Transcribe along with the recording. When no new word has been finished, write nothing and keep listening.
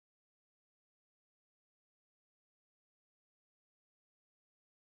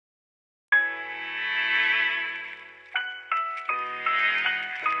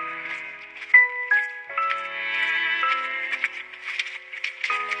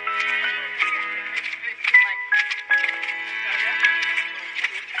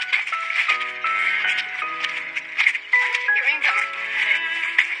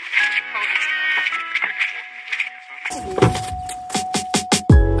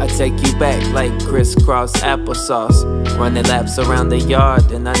take you back like crisscross applesauce. Running laps around the yard,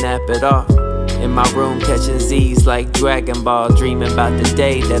 then I nap it off. In my room catching Z's like Dragon Ball, dreaming about the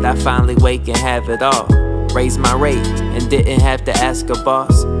day that I finally wake and have it all. Raised my rate and didn't have to ask a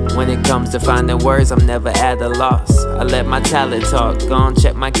boss. When it comes to finding words, I'm never at a loss. I let my talent talk, go on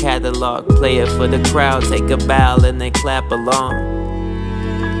check my catalog. Play it for the crowd, take a bow and then clap along.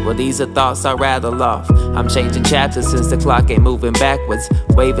 Well, these are thoughts I rattle off. I'm changing chapters since the clock ain't moving backwards.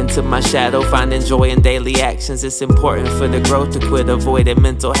 Waving to my shadow, finding joy in daily actions. It's important for the growth to quit avoiding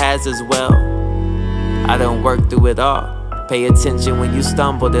mental hazards. Well, I done worked through it all. Pay attention when you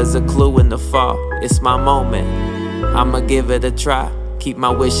stumble, there's a clue in the fall. It's my moment, I'ma give it a try. Keep my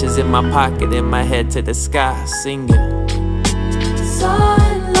wishes in my pocket, in my head to the sky, singing.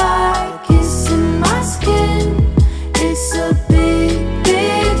 Sunlight kissing my skin. It's a big,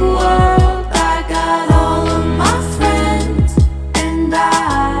 big world. I got all of my friends, and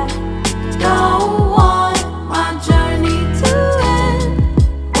I don't want my journey to end,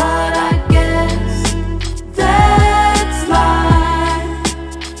 but I guess that's life.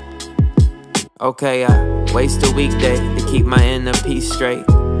 Okay, I waste a weekday to keep my inner peace straight.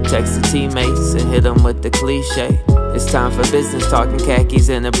 Text the teammates and hit them with the cliche. It's time for business, talking khakis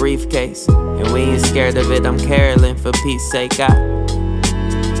in a briefcase. And we ain't scared of it, I'm caroling for Pete's sake.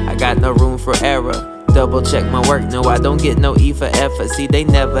 I got no room for error. Double check my work, no I don't get no E for effort. See, they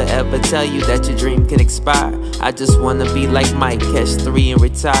never ever tell you that your dream can expire. I just wanna be like Mike, catch 3 and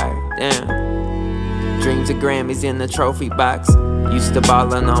retire. Damn. Dreams of Grammys in the trophy box. Used to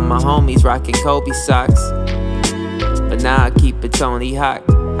ballin' on my homies, rockin' Kobe socks. But now I keep it Tony Hawk.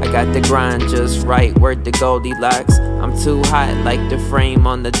 I got the grind just right, word to Goldilocks. I'm too hot like the frame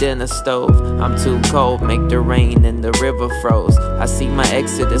on the dinner stove. I'm too cold, make the rain and the river froze. I see my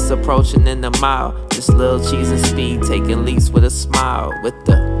exodus approaching in a mile. Just little cheese and speed, taking leaps with a smile. With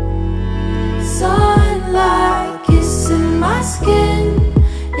the sunlight kissing my skin.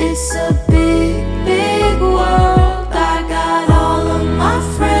 It's a big, big world. I got all of my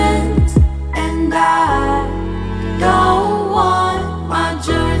friends, and I don't want my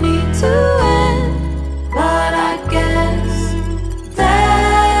journey to end, but I guess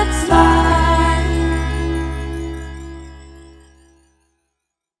that's life.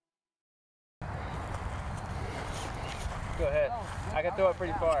 Go ahead. I can throw it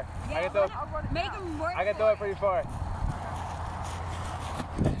pretty far. Yeah, I can throw it. Make him work. I can throw it pretty far.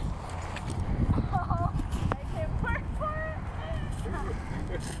 Oh, make him work for it.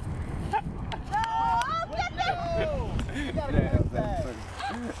 No, get that. Yeah,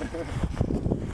 that's funny.